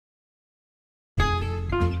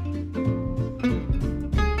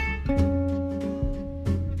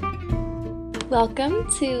Welcome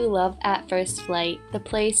to Love at First Flight, the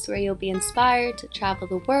place where you'll be inspired to travel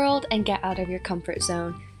the world and get out of your comfort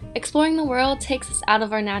zone. Exploring the world takes us out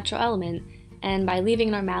of our natural element, and by leaving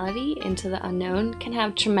normality into the unknown can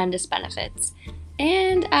have tremendous benefits.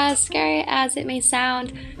 And as scary as it may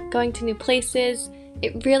sound, going to new places,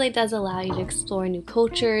 it really does allow you to explore new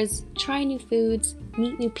cultures, try new foods,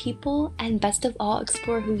 meet new people, and best of all,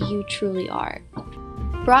 explore who you truly are.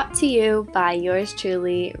 Brought to you by yours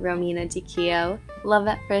truly, Romina DiCchio, Love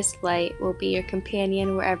at First Flight will be your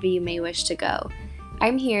companion wherever you may wish to go.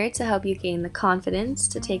 I'm here to help you gain the confidence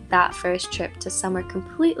to take that first trip to somewhere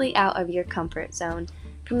completely out of your comfort zone.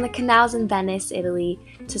 From the canals in Venice, Italy,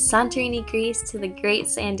 to Santorini, Greece, to the great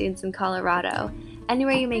sand dunes in Colorado.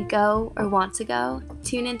 Anywhere you may go or want to go,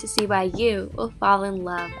 tune in to see why you will fall in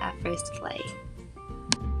love at first flight.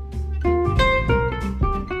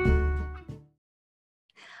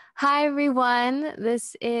 Hi everyone,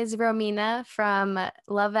 this is Romina from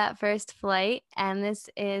Love at First Flight, and this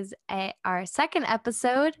is our second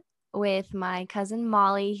episode with my cousin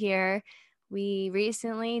Molly here. We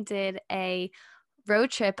recently did a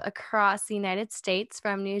road trip across the United States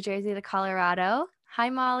from New Jersey to Colorado.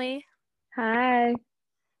 Hi Molly. Hi.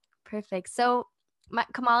 Perfect. So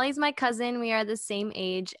Molly's my cousin. We are the same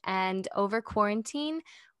age, and over quarantine,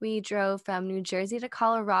 we drove from New Jersey to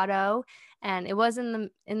Colorado, and it was in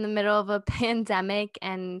the middle of a pandemic,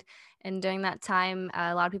 and during that time,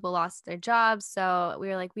 a lot of people lost their jobs. So we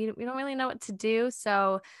were like, we don't really know what to do.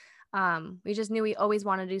 So we just knew we always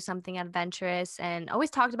wanted to do something adventurous, and always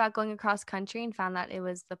talked about going across country, and found that it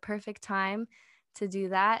was the perfect time to do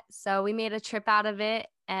that. So we made a trip out of it,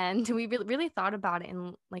 and we really thought about it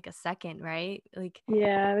in like a second, right?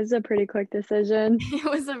 Yeah, it was a pretty quick decision. It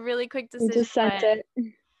was a really quick We decision. just sent it.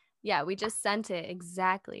 Yeah, we just sent it.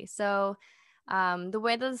 Exactly. So the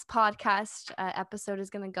way that this podcast episode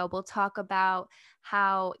is going to go, we'll talk about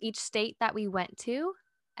how each state that we went to,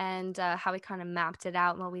 and how we kind of mapped it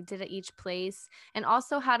out and what we did at each place, and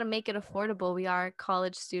also how to make it affordable. We are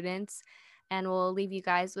college students, and we'll leave you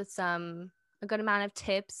guys with a good amount of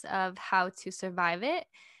tips of how to survive it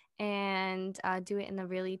and do it in a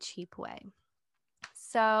really cheap way.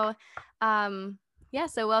 So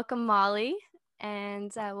so welcome Molly,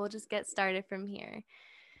 and we'll just get started from here.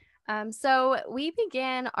 So we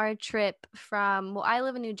began our trip from, I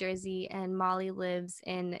live in New Jersey and Molly lives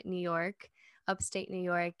in New York, upstate New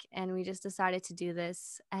York, and we just decided to do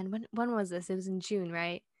this. And when was this? It was in June,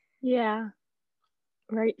 right? Yeah,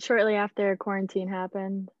 right shortly after quarantine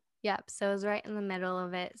happened. Yep. So it was right in the middle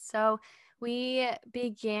of it. So we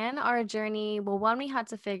began our journey. Well, one, we had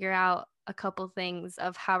to figure out a couple things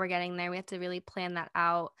of how we're getting there. We had to really plan that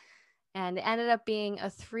out. And it ended up being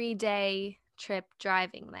a 3-day trip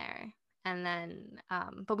driving there. And then,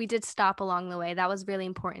 but we did stop along the way. That was really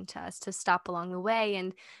important to us, to stop along the way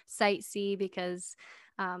and sightsee, because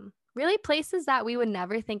really places that we would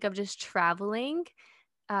never think of just traveling,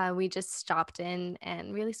 we just stopped in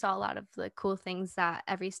and really saw a lot of the cool things that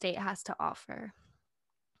every state has to offer.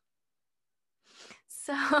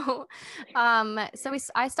 So,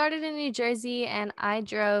 I started in New Jersey and I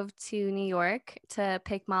drove to New York to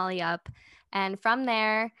pick Molly up, and from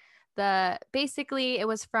there, it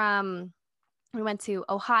was we went to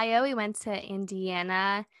Ohio, we went to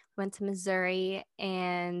Indiana, we went to Missouri,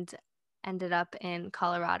 and ended up in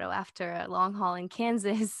Colorado after a long haul in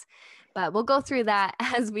Kansas. But we'll go through that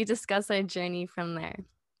as we discuss our journey from there.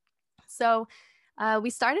 So we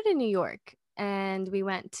started in New York and we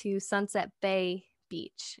went to Sunset Bay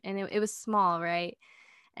Beach, and it was small, right?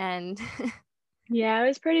 And yeah, it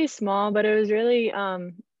was pretty small, but it was really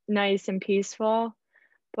nice and peaceful.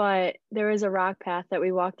 But there was a rock path that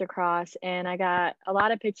we walked across, and I got a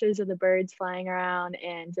lot of pictures of the birds flying around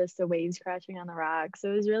and just the waves crashing on the rocks. So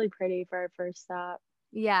it was really pretty for our first stop.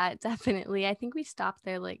 Yeah, definitely. I think we stopped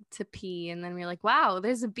there like to pee, and then we were like, wow,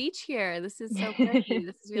 there's a beach here. This is so pretty.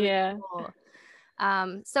 This is really Yeah. cool.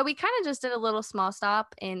 So we kind of just did a little small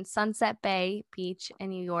stop in Sunset Bay Beach in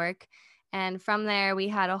New York. And from there, we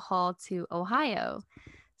had a haul to Ohio.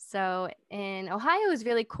 So in Ohio, it was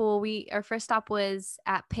really cool. Our first stop was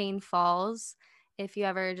at Payne Falls. If you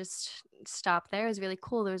ever just stop there, it was really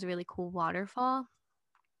cool. There was a really cool waterfall.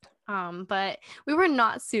 But we were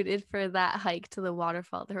not suited for that hike to the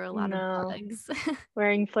waterfall. There were a lot of No. bugs.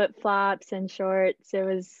 Wearing flip-flops and shorts, it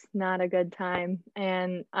was not a good time.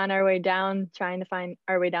 And on our way down, trying to find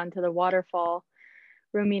our way down to the waterfall,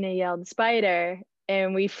 Romina yelled spider,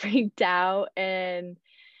 and we freaked out, and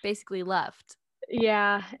Basically left.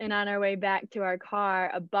 yeah, and on our way back to our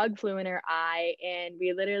car, a bug flew in her eye, and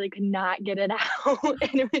we literally could not get it out,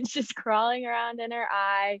 and it was just crawling around in her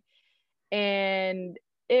eye, and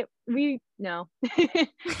no.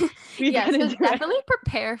 We Yeah, so didn't do it. definitely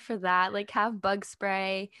prepare for that. Like have bug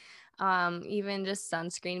spray, even just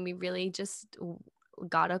sunscreen. We really just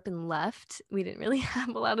got up and left. We didn't really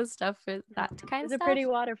have a lot of stuff for that kind of It's a stuff. pretty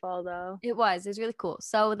waterfall though. It was. It was really cool.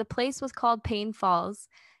 So the place was called Payne Falls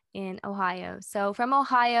in Ohio. So from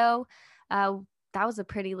Ohio, that was a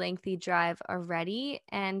pretty lengthy drive already,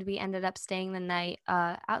 and we ended up staying the night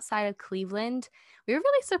outside of Cleveland. We were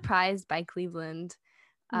really surprised by Cleveland.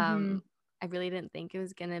 Mm-hmm. I really didn't think it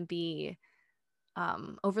was gonna be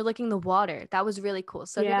overlooking the water. That was really cool.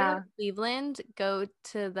 So if you ever go Yeah. to Cleveland, go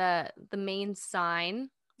to the main sign.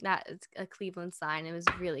 That is a Cleveland sign. It was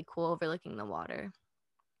really cool overlooking the water.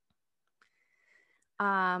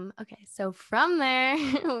 Okay, so from there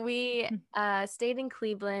we stayed in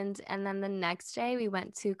Cleveland, and then the next day we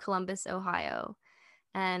went to Columbus, Ohio,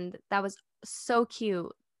 and that was so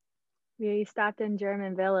cute. We stopped in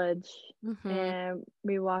German Village Mm-hmm. and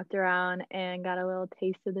we walked around and got a little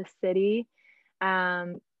taste of the city.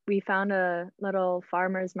 We found a little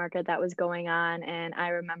farmer's market that was going on, and I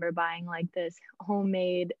remember buying like this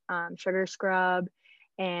homemade sugar scrub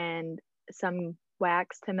and some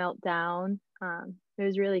wax to melt down. It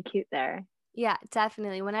was really cute there. Yeah,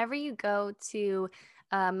 definitely. Whenever you go to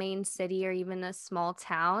a main city or even a small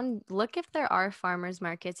town, look if there are farmers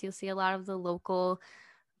markets. You'll see a lot of the local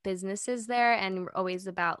businesses there, and we're always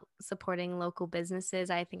about supporting local businesses.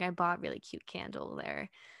 I think I bought a really cute candle there.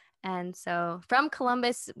 And so from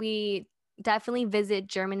Columbus, we definitely visit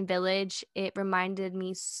German Village. It reminded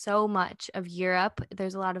me so much of Europe.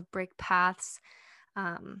 There's a lot of brick paths,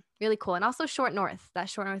 really cool. And also Short North. That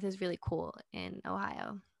Short North is really cool in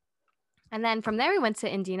Ohio. And then from there, we went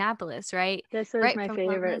to Indianapolis, right? This was Right my from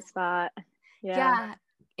favorite Columbus. spot. Yeah. Yeah,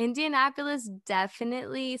 Indianapolis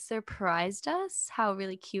definitely surprised us how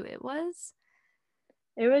really cute it was.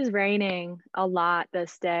 It was raining a lot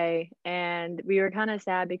this day, and we were kind of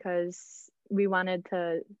sad because we wanted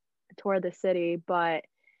to tour the city, but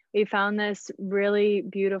we found this really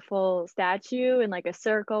beautiful statue in like a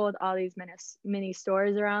circle with all these mini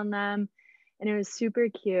stores around them, and it was super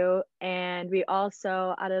cute. And we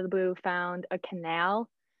also, out of the blue, found a canal,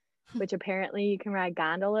 which apparently you can ride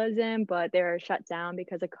gondolas in, but they were shut down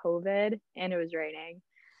because of COVID, and it was raining.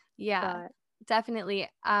 Yeah, But definitely.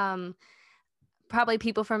 Probably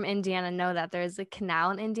people from Indiana know that there's a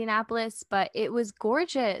canal in Indianapolis, but it was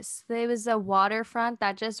gorgeous. There was a waterfront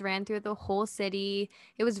that just ran through the whole city.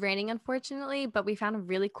 It was raining, unfortunately, but we found a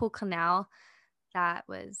really cool canal that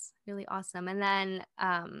was really awesome. And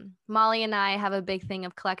then Molly and I have a big thing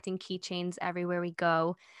of collecting keychains everywhere we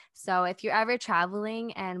go. So if you're ever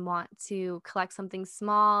traveling and want to collect something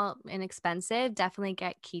small, inexpensive, definitely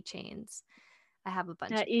get keychains. I have a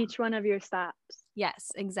bunch at of them. each one of your stops,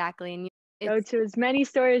 Yes, exactly. And go it's to as many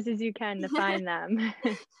stores as you can to find them.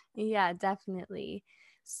 yeah, definitely.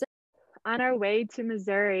 So On our way to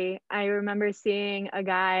Missouri, I remember seeing a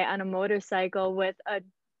guy on a motorcycle with a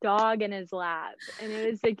dog in his lap, and it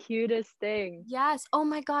was the cutest thing. yes, oh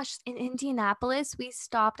my gosh, in Indianapolis, we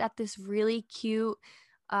stopped at this really cute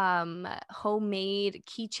homemade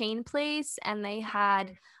keychain place, and they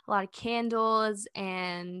had a lot of candles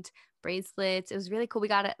and bracelets. It was really cool. We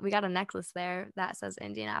got a necklace there that says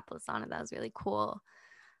Indianapolis on it. That was really cool.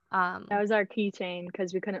 That Um was our keychain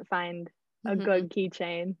because we couldn't find a mhm. good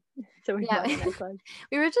keychain. So we Yeah, bought a necklace.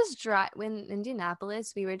 we were just when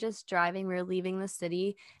Indianapolis, we were just driving, we were leaving the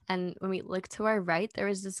city, and when we looked to our right, there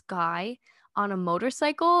was this guy on a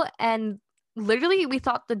motorcycle, and literally we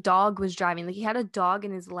thought the dog was driving. Like he had a dog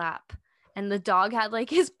in his lap, and the dog had like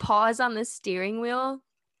his paws on the steering wheel.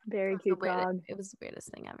 Very It was the cute weirdest, dog. it was the weirdest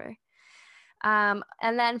thing ever. And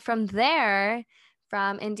then from there,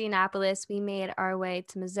 from Indianapolis, we made our way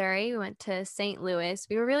to Missouri. We went to St. Louis.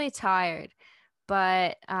 We were really tired,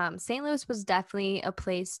 but St. Louis was definitely a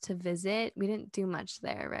place to visit. We didn't do much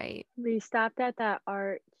there, right? We stopped at that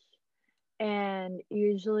arch, and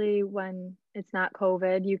usually when it's not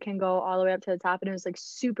COVID, you can go all the way up to the top, and it was like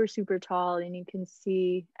super, super tall, and you can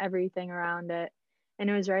see everything around it. And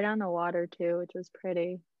it was right on the water too, which was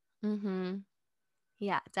pretty. Mm-hmm.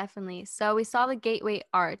 Yeah, definitely. So we saw the Gateway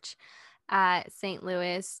Arch at St.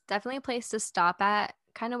 Louis. Definitely a place to stop at.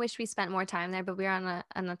 Kind of wish we spent more time there, but we were on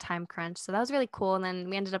a time crunch. So that was really cool. And then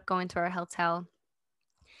we ended up going to our hotel.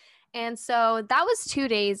 And so that was 2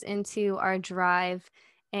 days into our drive.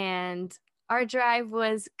 And our drive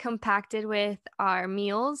was compacted with our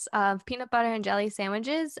meals of peanut butter and jelly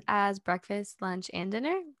sandwiches as breakfast, lunch, and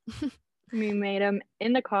dinner. We made them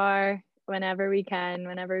in the car whenever we can,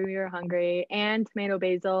 whenever we were hungry, and tomato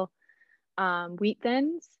basil wheat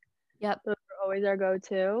thins. Yep. Those were always our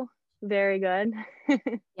go-to. very good.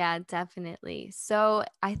 Yeah, definitely. So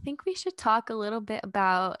I think we should talk a little bit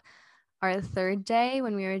about our third day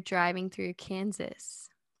when we were driving through Kansas.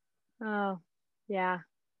 Oh, yeah.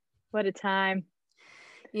 What a time.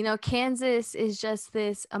 You know, Kansas is just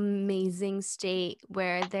this amazing state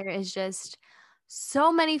where there is just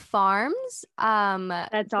so many farms.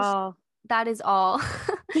 That's Just all. that is all.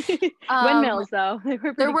 Um, Windmills, though, they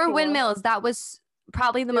were there pretty were cool. windmills. That was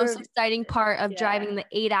probably the They most were, exciting part of yeah. driving the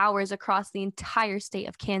 8 hours across the entire state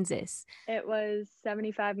of Kansas. It was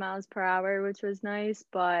 75 miles per hour, which was nice,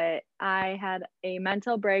 but I had a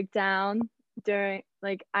mental breakdown during,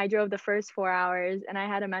 like, I drove the first 4 hours and I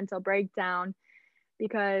had a mental breakdown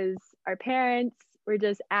because our parents were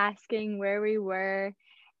just asking where we were.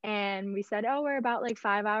 And we said, oh, we're about like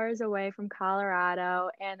 5 hours away from Colorado.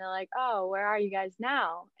 And they're like, oh, where are you guys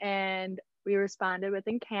now? And we responded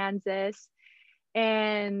within Kansas.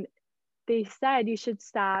 And they said you should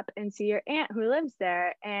stop and see your aunt who lives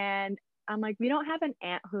there. And I'm like, we don't have an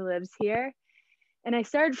aunt who lives here. And I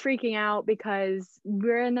started freaking out because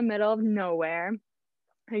we're in the middle of nowhere.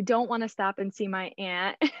 I don't want to stop and see my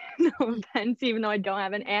aunt. No offense, even though I don't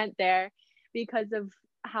have an aunt there, because of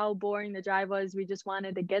how boring the drive was. We just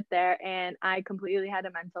wanted to get there, and I completely had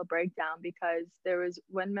a mental breakdown because there was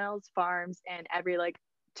windmills, farms, and every like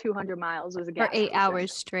 200 miles was a For gas 8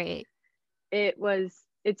 hours station. straight.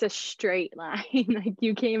 It's a straight line. Like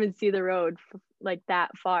you can't even see the road like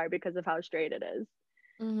that far because of how straight it is.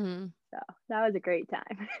 Hmm. So that was a great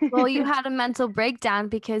Well, you time. had a mental breakdown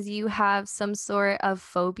because you have some sort of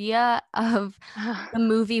phobia of the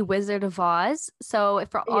movie Wizard of Oz. So,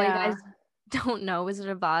 for all you Yeah. guys don't know, Wizard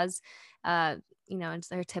of Oz, uh, it's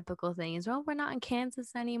their typical thing is, well, we're not in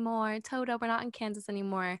Kansas anymore. Toto, we're not in Kansas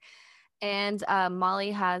anymore. And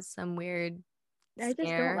Molly has some weird I just don't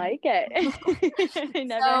scare. like it. I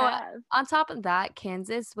never So, have. on top of that,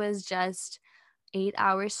 Kansas was just 8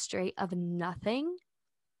 hours straight of nothing.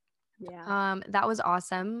 Yeah. That was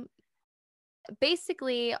awesome.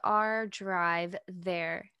 Basically, our drive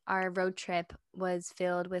there, our road trip was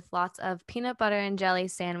filled with lots of peanut butter and jelly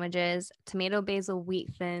sandwiches, tomato basil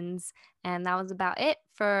wheat thins, and that was about it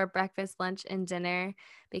for breakfast, lunch, and dinner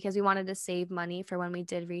because we wanted to save money for when we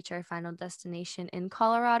did reach our final destination in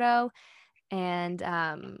Colorado. And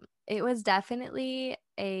it was definitely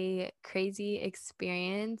a crazy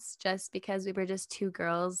experience just because we were just two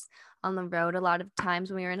girls on the road. A lot of times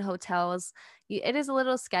when we were in hotels, it is a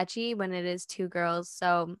little sketchy when it is two girls.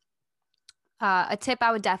 So, a tip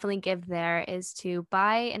I would definitely give there is to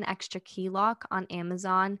buy an extra key lock on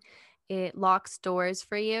Amazon. It locks doors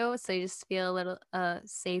for you, so you just feel a little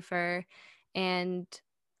safer. And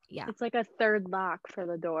yeah. It's like a third lock for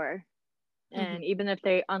the door. Mhm. And even if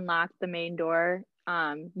they unlock the main door,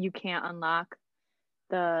 you can't unlock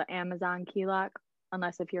the Amazon key lock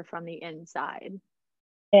unless if you're from the inside.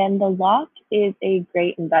 And the lock is a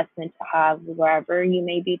great investment to have wherever you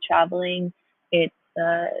may be traveling. It's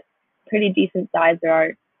a pretty decent size. There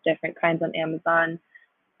are different kinds on Amazon.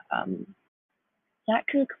 Um, that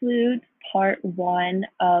concludes part one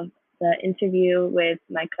of the interview with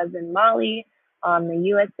my cousin Molly on the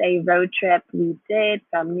USA road trip we did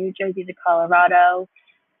from New Jersey to Colorado.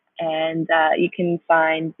 And you can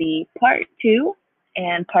find the part two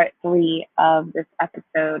and part three of this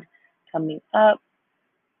episode coming up.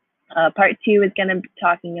 Part two is going to be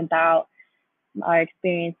talking about our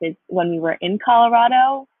experiences when we were in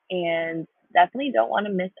Colorado, and definitely don't want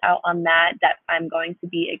to miss out on that. That I'm going to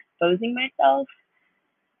be exposing myself.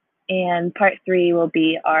 And part three will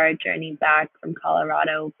be our journey back from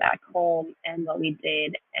Colorado back home and what we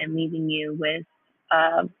did, and leaving you with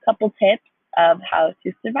a couple tips of how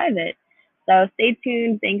to survive it. So stay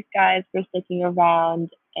tuned. Thanks, guys, for sticking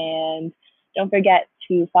around. And don't forget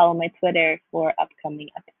to follow my Twitter for upcoming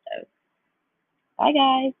episodes. Bye,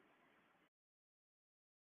 guys.